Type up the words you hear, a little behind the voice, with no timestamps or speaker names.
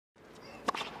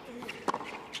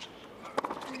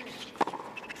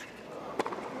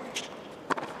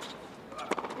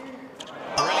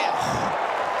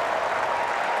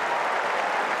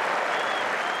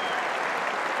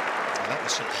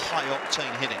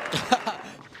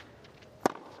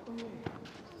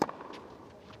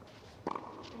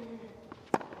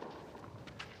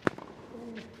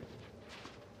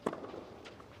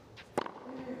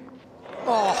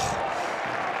Oh,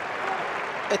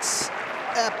 it's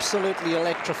absolutely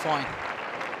electrifying.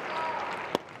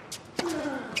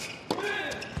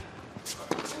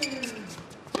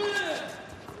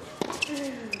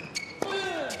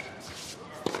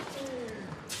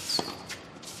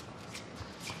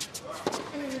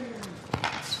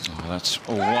 That's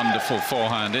a wonderful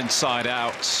forehand, inside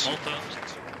out.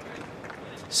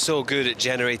 So good at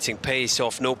generating pace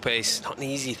off no pace. Not an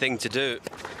easy thing to do.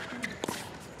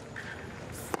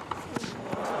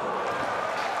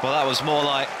 Well, that was more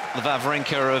like the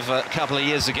Wawrinka of a couple of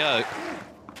years ago.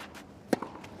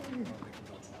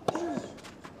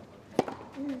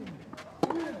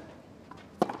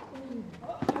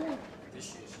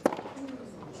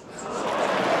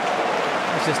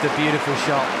 It's just a beautiful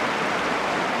shot.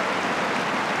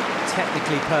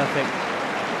 Technically perfect.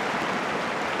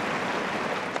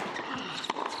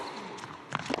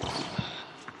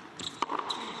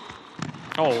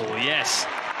 Oh, yes.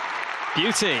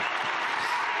 Beauty.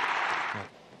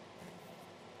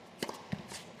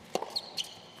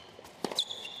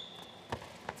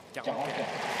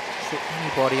 To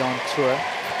anybody on tour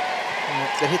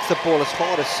that hits the ball as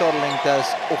hard as Soderling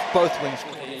does off both wings.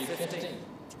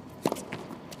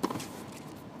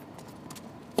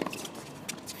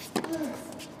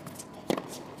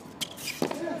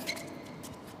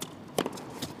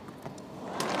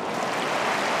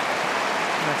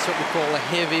 That's what we call a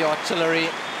heavy artillery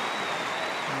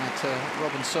that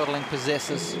Robin Soderling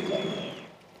possesses.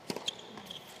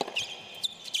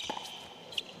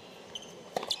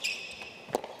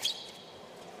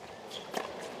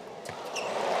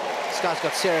 This guy's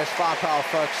got serious firepower,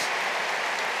 folks.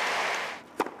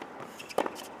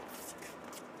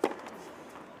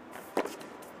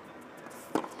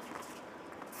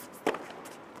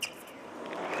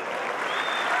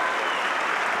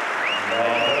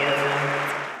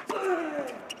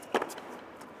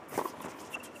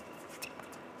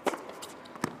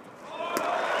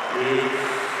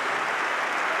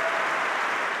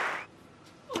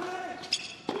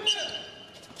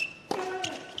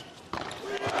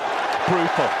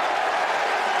 Brutal.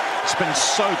 It's been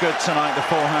so good tonight, the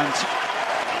forehand.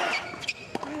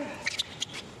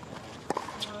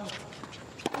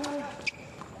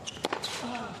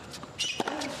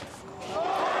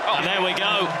 Oh, there we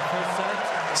go.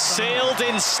 Sealed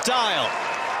in style.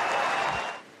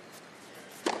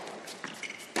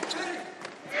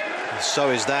 So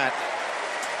is that.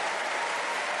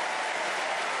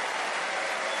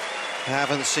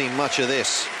 Haven't seen much of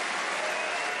this.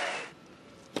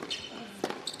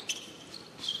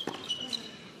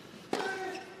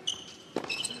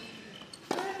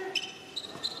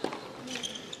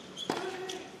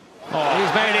 Oh,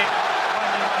 he's made it.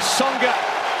 Songa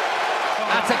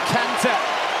at a canter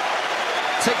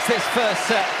takes this first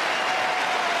set.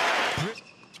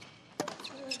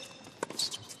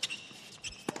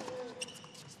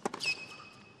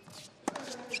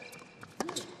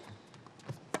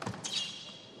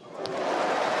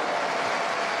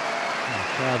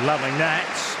 Crowd loving that.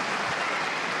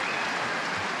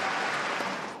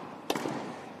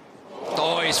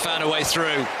 Oh, he's found a way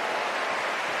through.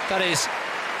 That is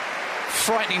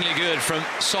frighteningly good from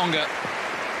Songa.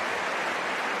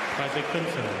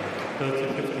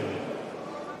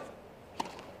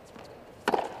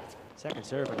 Second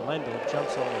serve and Lendl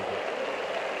jumps all over.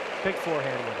 Big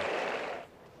forehand winner.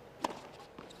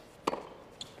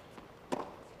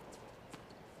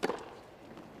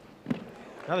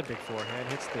 Another big forehand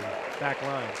hits the back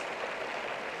line.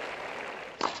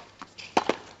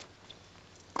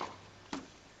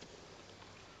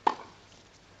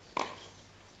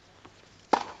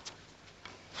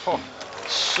 Oh,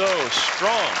 so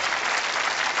strong.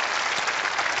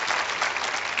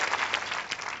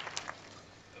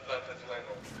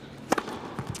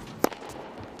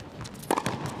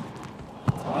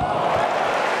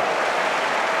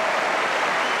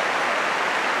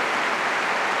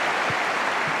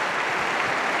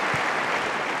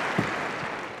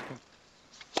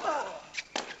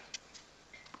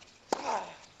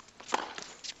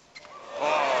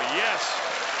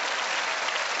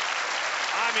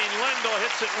 Lendl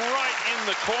hits it right in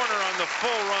the corner on the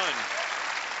full run.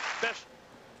 Best.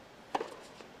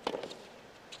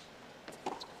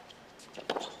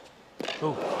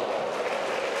 Ooh.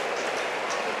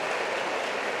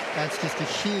 That's just a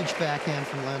huge backhand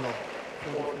from Lendl.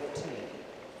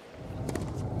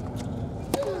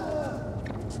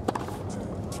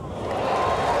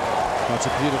 That's a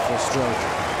beautiful stroke.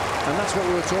 And that's what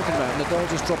we were talking about. Nadal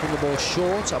just dropping the ball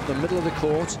short up the middle of the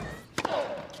court.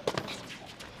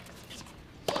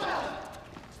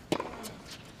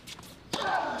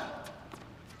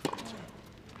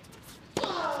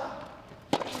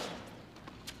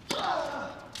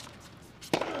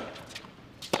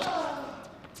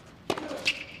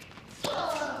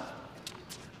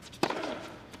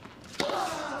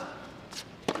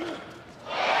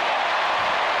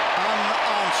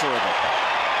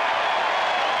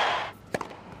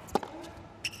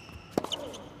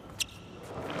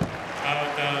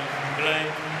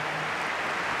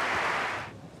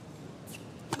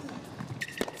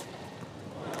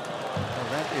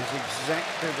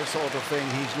 Exactly the sort of thing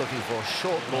he's looking for,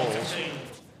 short balls. It's in.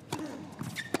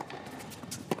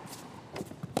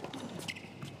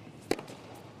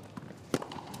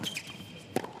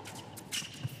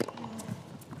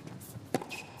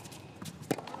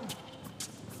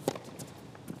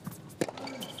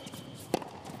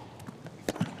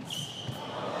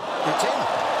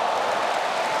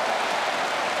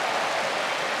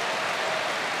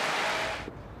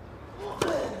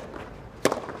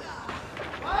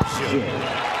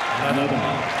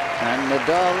 And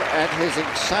Nadal at his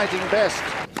exciting best.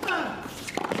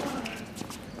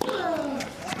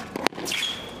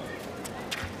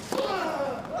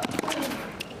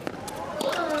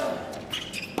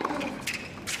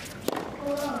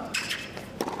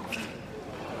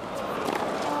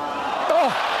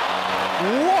 Oh,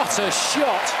 what a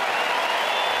shot!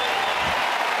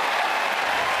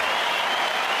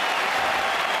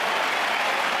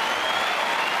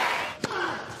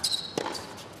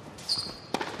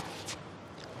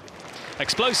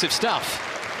 Explosive stuff.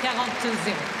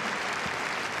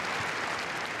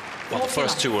 Well, the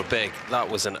first two were big. That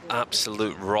was an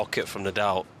absolute rocket from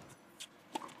Nadal.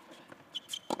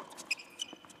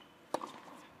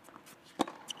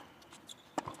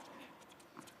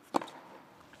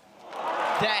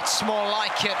 That's more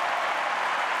like it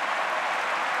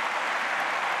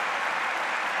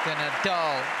than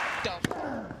Nadal.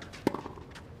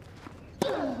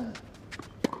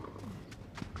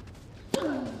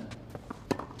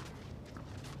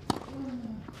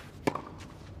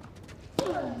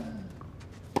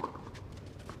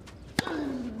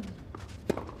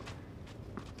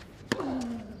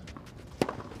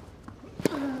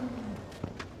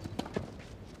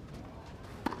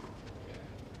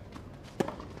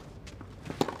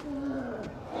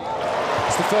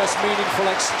 It's the first meaningful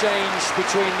exchange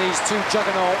between these two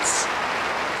juggernauts.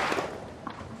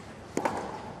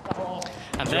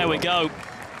 And there we go.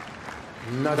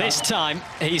 This time,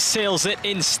 he seals it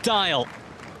in style.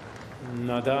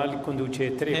 Nadal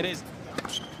conduce 3. It is.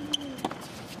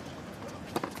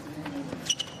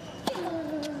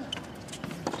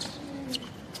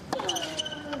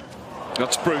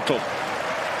 That's brutal.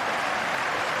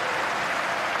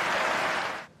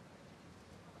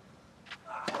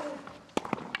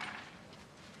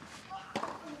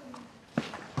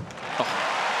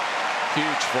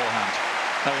 Huge forehand.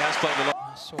 No, he has played a lot.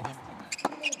 I saw him.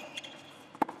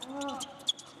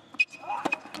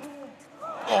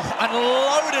 Oh, and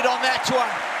loaded on that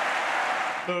one.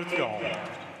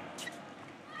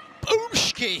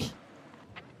 Boomski.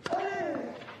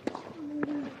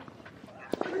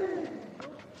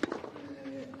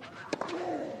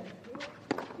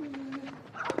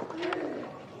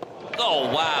 Oh,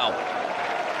 wow.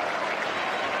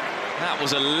 That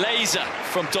was a laser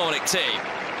from Dominic Thiem.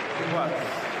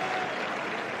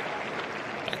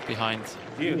 Back behind.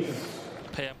 PM.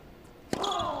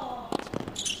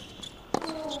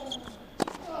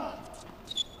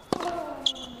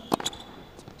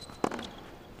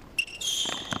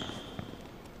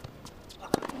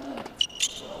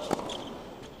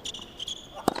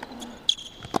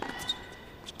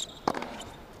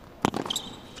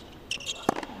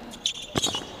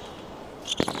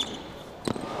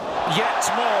 Yet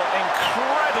more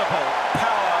incredible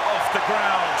power off the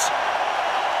ground.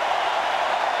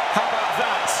 How about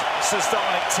that, says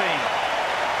Dominic Thiem.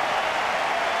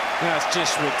 That's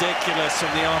just ridiculous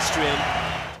from the Austrian.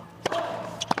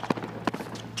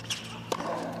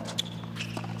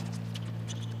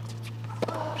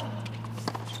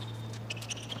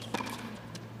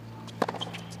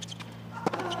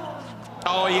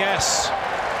 Oh, yes.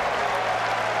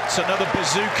 It's another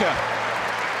bazooka.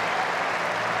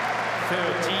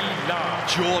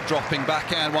 Jaw-dropping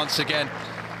backhand once again.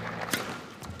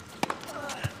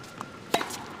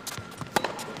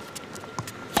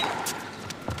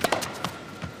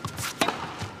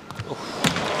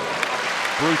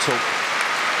 Brutal.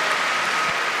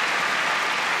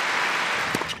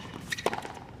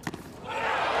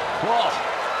 Whoa.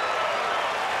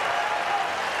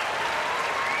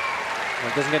 Well,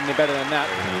 it doesn't get any better than that.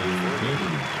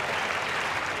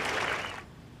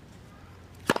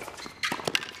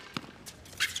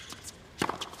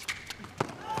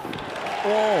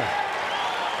 Oh.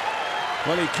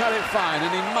 Well, he cut it fine,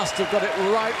 and he must have got it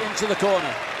right into the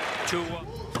corner. 2-1.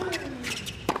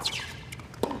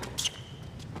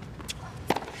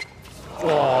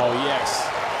 Oh, yes.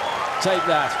 Take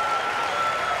that.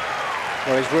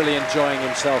 Well, he's really enjoying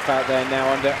himself out there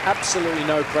now under absolutely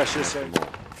no pressure. So. And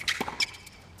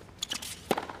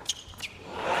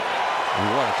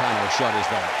what kind of a shot is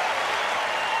that?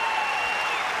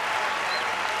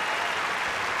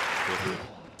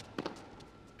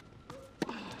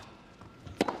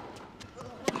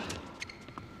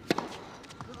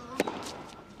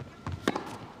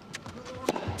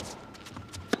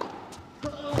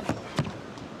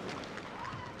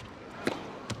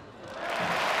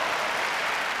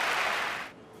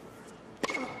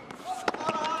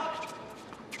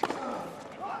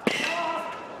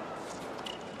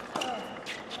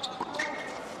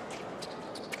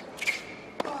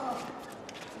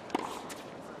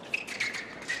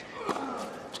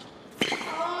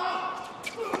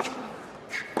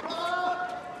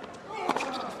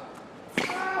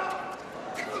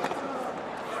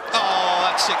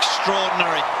 That's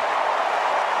extraordinary.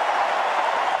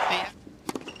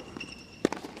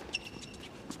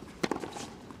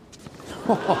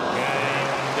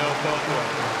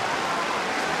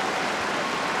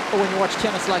 When you watch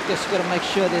tennis like this, you've got to make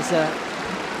sure there's a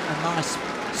nice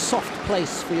soft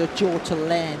place for your jaw to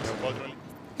land.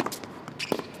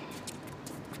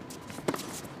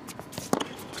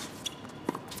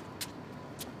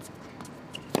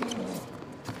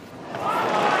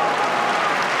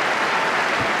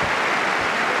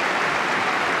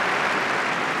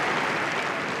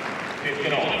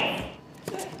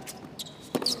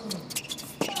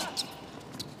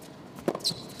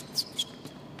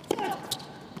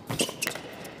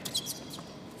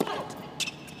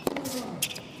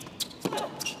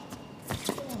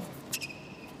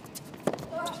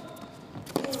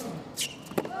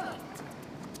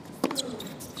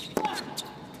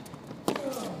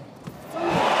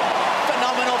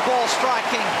 Ball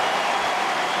striking.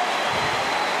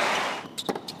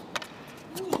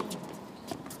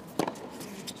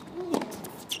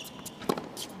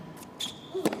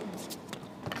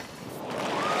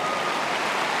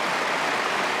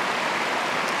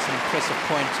 It's an impressive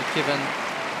point given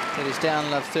that he's down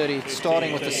love 30,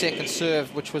 starting with the second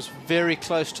serve, which was very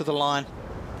close to the line.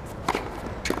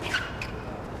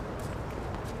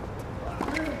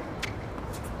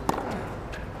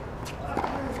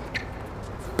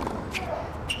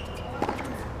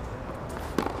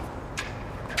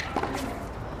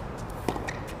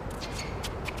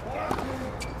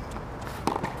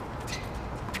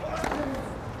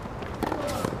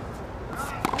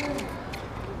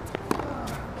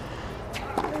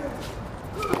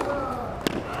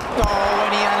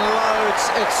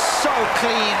 It's so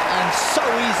clean and so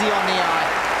easy on the eye.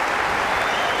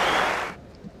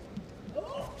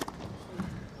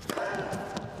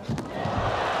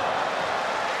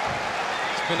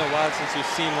 It's been a while since you've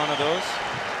seen one of those.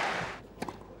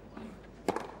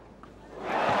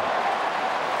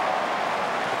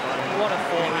 What a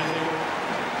forehand.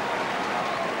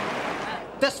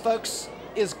 This, folks,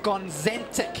 is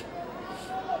Gonzentic.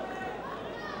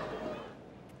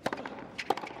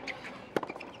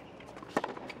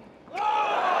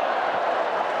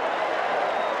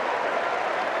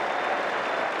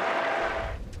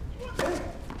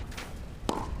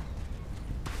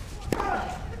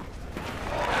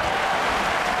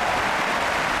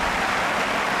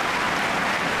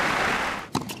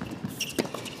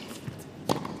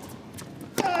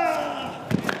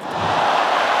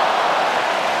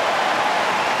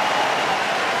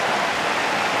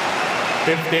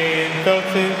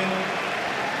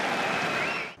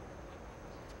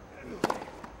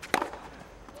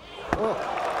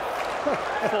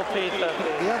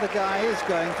 The other guy is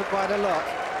going for quite a lot.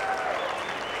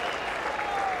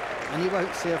 And you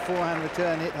won't see a forehand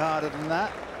return hit harder than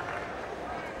that.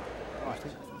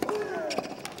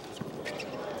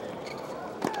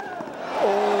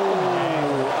 Oh,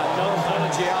 and no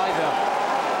apology either.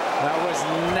 That was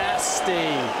nasty.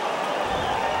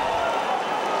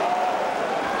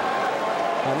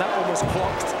 And that one was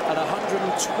clocked at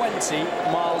 120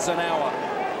 miles an hour.